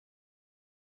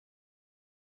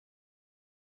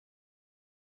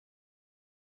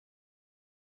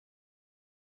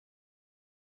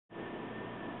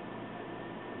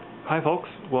Hi folks,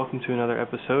 welcome to another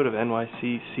episode of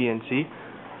NYC CNC.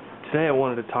 Today I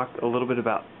wanted to talk a little bit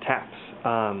about taps.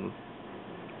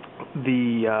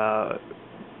 The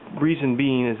reason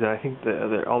being is that I think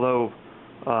that although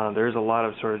there is a lot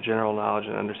of sort of general knowledge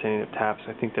and understanding of taps,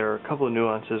 I think there are a couple of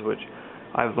nuances which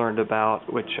I've learned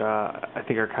about, which I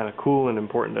think are kind of cool and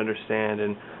important to understand,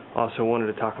 and also wanted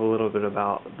to talk a little bit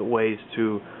about the ways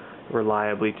to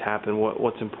reliably tap and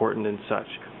what's important and such.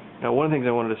 Now, one of the things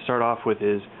I wanted to start off with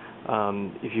is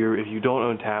if you don't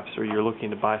own taps or you're looking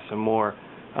to buy some more,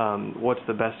 what's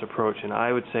the best approach? And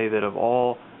I would say that of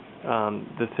all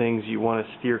the things you want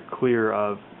to steer clear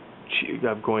of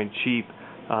going cheap,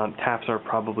 taps are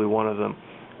probably one of them.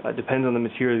 Depends on the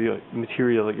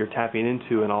material that you're tapping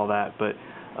into and all that, but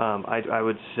I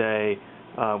would say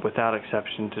without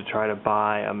exception to try to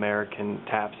buy American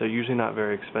taps. They're usually not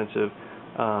very expensive.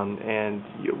 And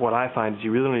what I find is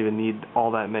you really don't even need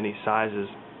all that many sizes,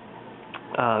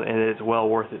 and it's well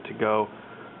worth it to go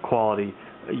quality.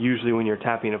 Usually when you're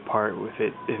tapping a part,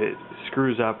 if it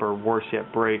screws up or worse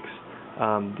yet breaks,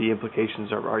 the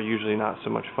implications are usually not so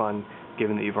much fun,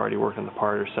 given that you've already worked on the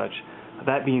part or such.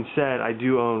 That being said, I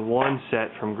do own one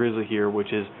set from Grizzly here,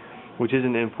 which is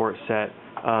an import set.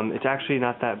 It's actually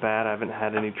not that bad. I haven't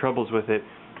had any troubles with it,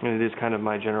 and it is kind of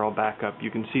my general backup.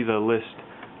 You can see the list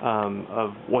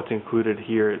of what's included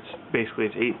here. It's 8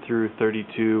 through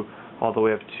 32, all the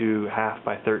way up to 1/2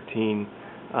 by 13,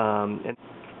 and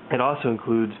it also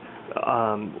includes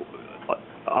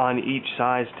on each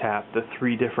size tap the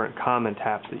 3 different common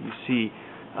taps that you see,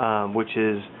 which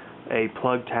is a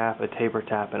plug tap, a taper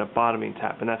tap, and a bottoming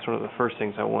tap, and that's one of the first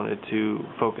things I wanted to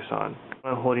focus on.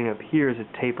 What I'm holding up here is a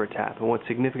taper tap, and what's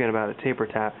significant about a taper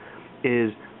tap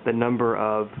is the number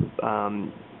of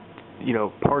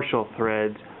partial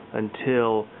threads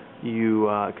until you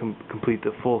complete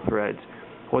the full threads.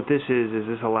 What this is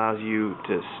this allows you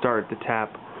to start the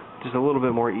tap just a little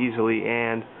bit more easily,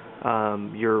 and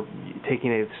you're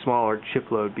taking a smaller chip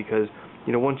load because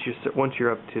once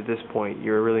you're up to this point,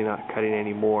 you're really not cutting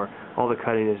anymore. All the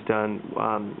cutting is done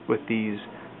with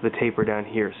the taper down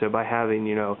here. So by having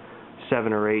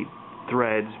 7 or 8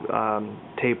 threads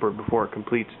tapered before it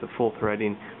completes the full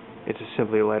threading, it's just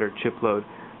simply a lighter chip load.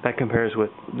 That compares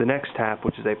with the next tap,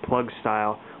 which is a plug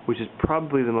style, which is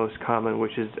probably the most common,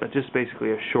 which is just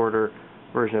basically a shorter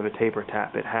version of a taper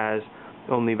tap. It has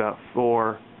only about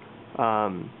 4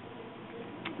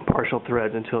 partial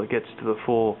threads until it gets to the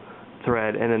full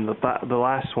thread, and then the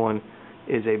last one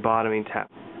is a bottoming tap.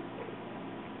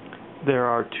 There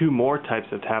are 2 more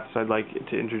types of taps I'd like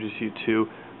to introduce you to.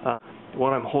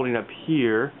 What I'm holding up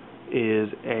here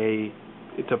is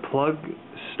it's a plug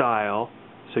style,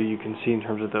 so you can see in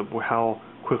terms of how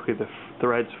quickly the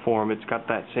threads form. It's got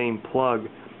that same plug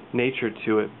nature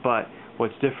to it, but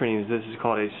what's different is this is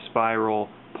called a spiral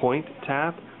point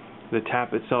tap. The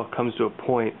tap itself comes to a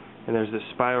point, and there's this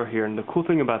spiral here, and the cool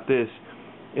thing about this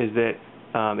is that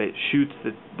it shoots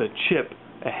the chip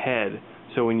ahead,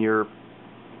 so when you're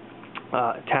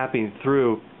tapping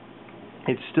through,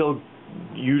 it's still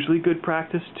usually good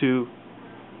practice to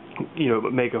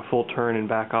make a full turn and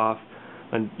back off,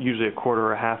 and usually a quarter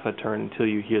or 1/2 a turn until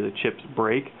you hear the chips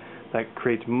break. That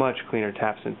creates much cleaner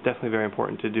taps, and it's definitely very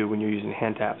important to do when you're using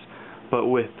hand taps. But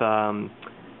with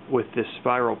this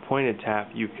spiral pointed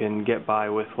tap, you can get by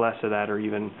with less of that, or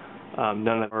even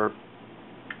none of that. Or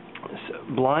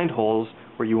blind holes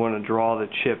where you want to draw the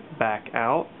chip back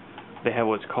out, they have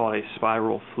what's called a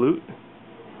spiral flute.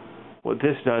 What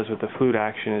this does with the flute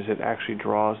action is it actually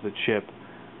draws the chip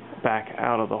back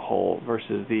out of the hole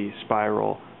versus the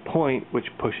spiral point, which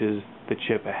pushes the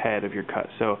chip ahead of your cut.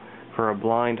 So for a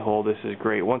blind hole, this is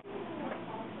great.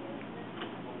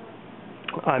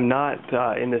 I'm not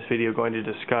in this video going to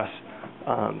discuss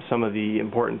some of the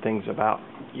important things about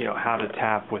how to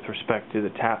tap with respect to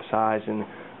the tap size and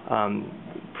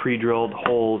pre-drilled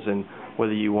holes, and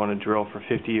whether you want to drill for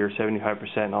 50 or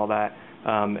 75% and all that.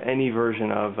 Any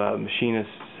version of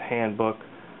Machinist's Handbook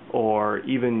or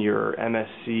even your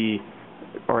MSC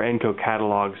or ENCO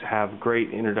catalogs have great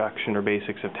introduction or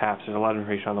basics of taps. There's a lot of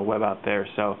information on the web out there,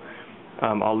 so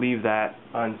I'll leave that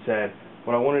unsaid.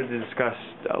 What I wanted to discuss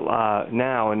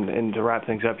now, and to wrap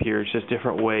things up here, is just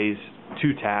different ways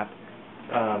to tap.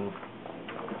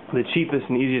 The cheapest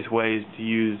and easiest way is to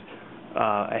use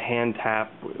a hand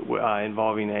tap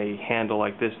involving a handle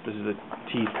like this. This is a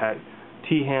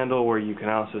T handle, where you can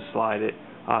also slide it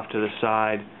off to the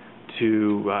side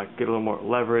to get a little more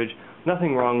leverage.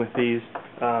 Nothing wrong with these.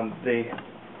 A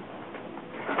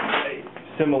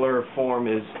similar form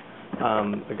is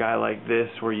a guy like this,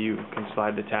 where you can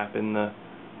slide the tap in the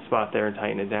spot there and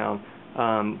tighten it down.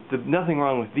 Nothing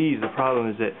wrong with these. The problem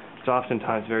is that it's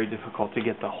oftentimes very difficult to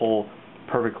get the hole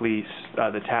perfectly,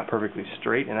 the tap perfectly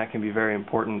straight, and that can be very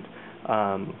important.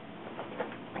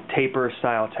 Taper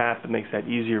style tap, it makes that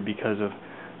easier because of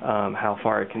how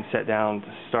far it can set down to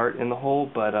start in the hole,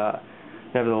 but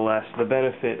nevertheless, the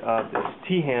benefit of this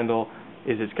T-handle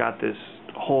is it's got this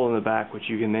hole in the back which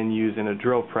you can then use in a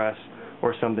drill press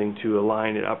or something to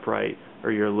align it upright,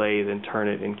 or your lathe, and turn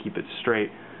it and keep it straight.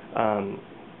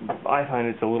 I find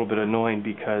it's a little bit annoying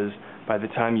because by the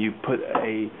time you put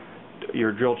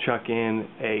your drill chuck in,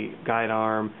 a guide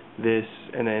arm, this,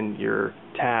 and then your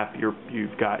tap,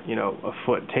 you've got, you know, a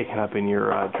foot taken up in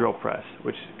your drill press,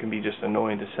 which can be just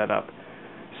annoying to set up.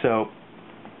 So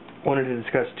I wanted to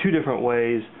discuss two different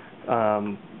ways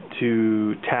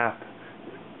to tap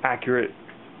accurate,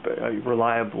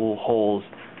 reliable holes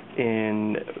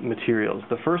in materials.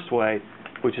 The first way,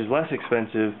 which is less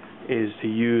expensive, is to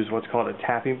use what's called a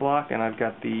tapping block, and I've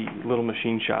got the Little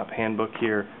Machine Shop handbook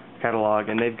here, catalog,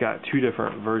 and they've got two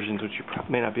different versions which you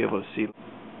may not be able to see.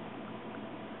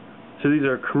 So these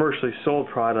are commercially sold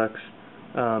products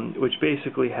which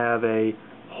basically have a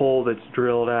hole that's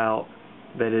drilled out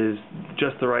that is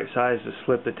just the right size to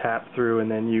slip the tap through,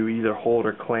 and then you either hold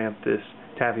or clamp this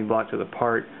tapping block to the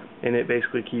part, and it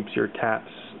basically keeps your taps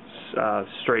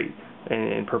straight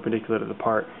and perpendicular to the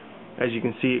part. As you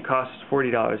can see, it costs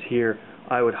 $40 here.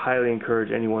 I would highly encourage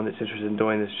anyone that's interested in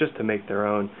doing this just to make their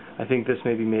own. I think this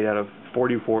may be made out of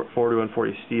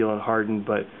 4140 steel and hardened,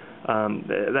 but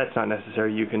that's not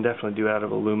necessary. You can definitely do it out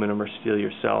of aluminum or steel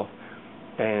yourself,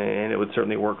 and it would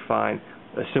certainly work fine.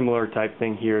 A similar type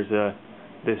thing here is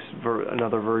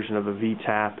another version of a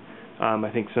V-tap. I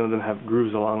think some of them have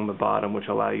grooves along the bottom which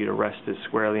allow you to rest it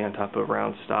squarely on top of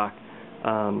round stock.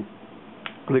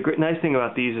 The nice thing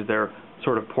about these is they're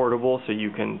sort of portable, so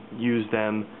you can use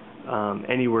them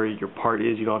anywhere your part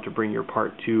is. You don't have to bring your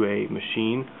part to a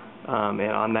machine. And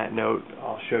on that note,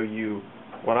 I'll show you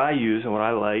what I use and what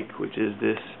I like, which is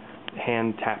this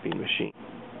hand tapping machine.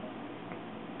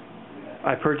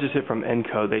 I purchased it from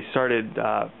Enco. They started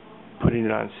putting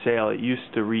it on sale. It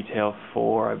used to retail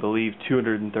for, I believe,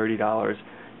 $230,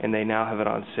 and they now have it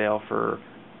on sale for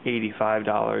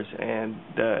 $85, and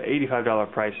the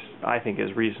 $85 price I think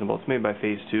is reasonable. It's made by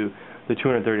Phase 2. The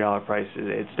 $230 price,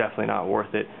 it's definitely not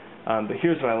worth it. But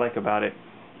here's what I like about it,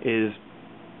 is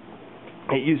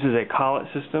it uses a collet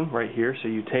system right here. So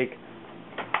you take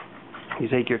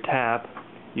your tap,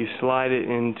 you slide it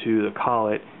into the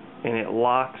collet, and it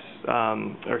locks,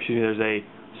 there's a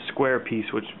square piece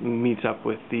which meets up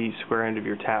with the square end of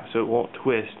your tap, so it won't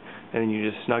twist, and then you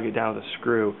just snug it down with a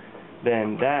screw.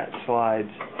 Then that slides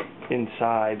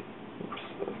inside. Oops,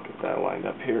 let's get that lined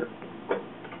up here.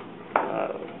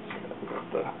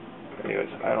 Anyways,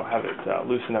 I don't have it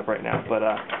loosened up right now, but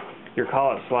your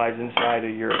collet slides inside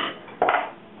of your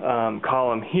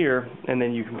column here, and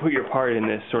then you can put your part in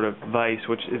this sort of vise,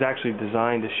 which is actually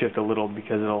designed to shift a little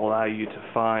because it'll allow you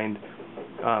to find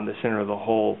the center of the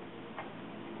hole.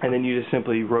 And then you just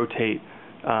simply rotate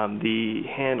the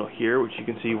handle here, which you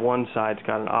can see one side's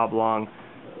got an oblong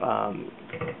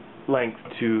length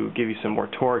to give you some more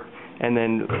torque. And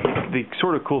then the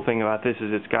sort of cool thing about this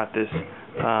is it's got this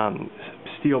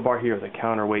steel bar here with a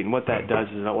counterweight, and what that does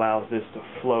is it allows this to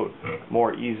float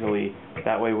more easily.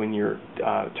 That way when you're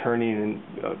turning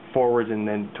forwards and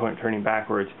then turning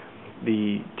backwards,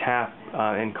 the tap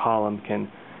and column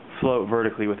can float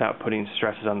vertically without putting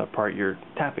stresses on the part you're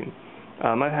tapping.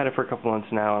 I've had it for a couple months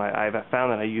now, and I've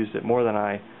found that I used it more than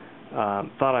I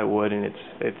thought I would, and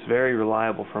it's very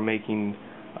reliable for making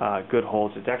good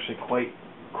holes. It's actually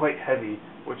quite heavy,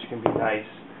 which can be nice.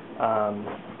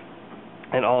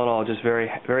 And all in all, just very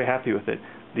happy with it.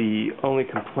 The only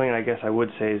complaint I guess I would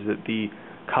say is that the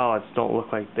collets don't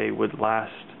look like they would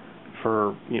last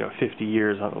for 50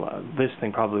 years. This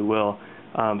thing probably will.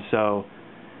 So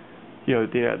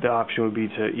the option would be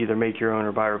to either make your own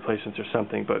or buy replacements or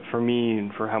something. But for me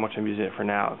and for how much I'm using it for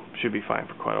now, it should be fine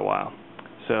for quite a while.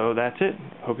 So that's it.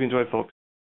 Hope you enjoyed, folks.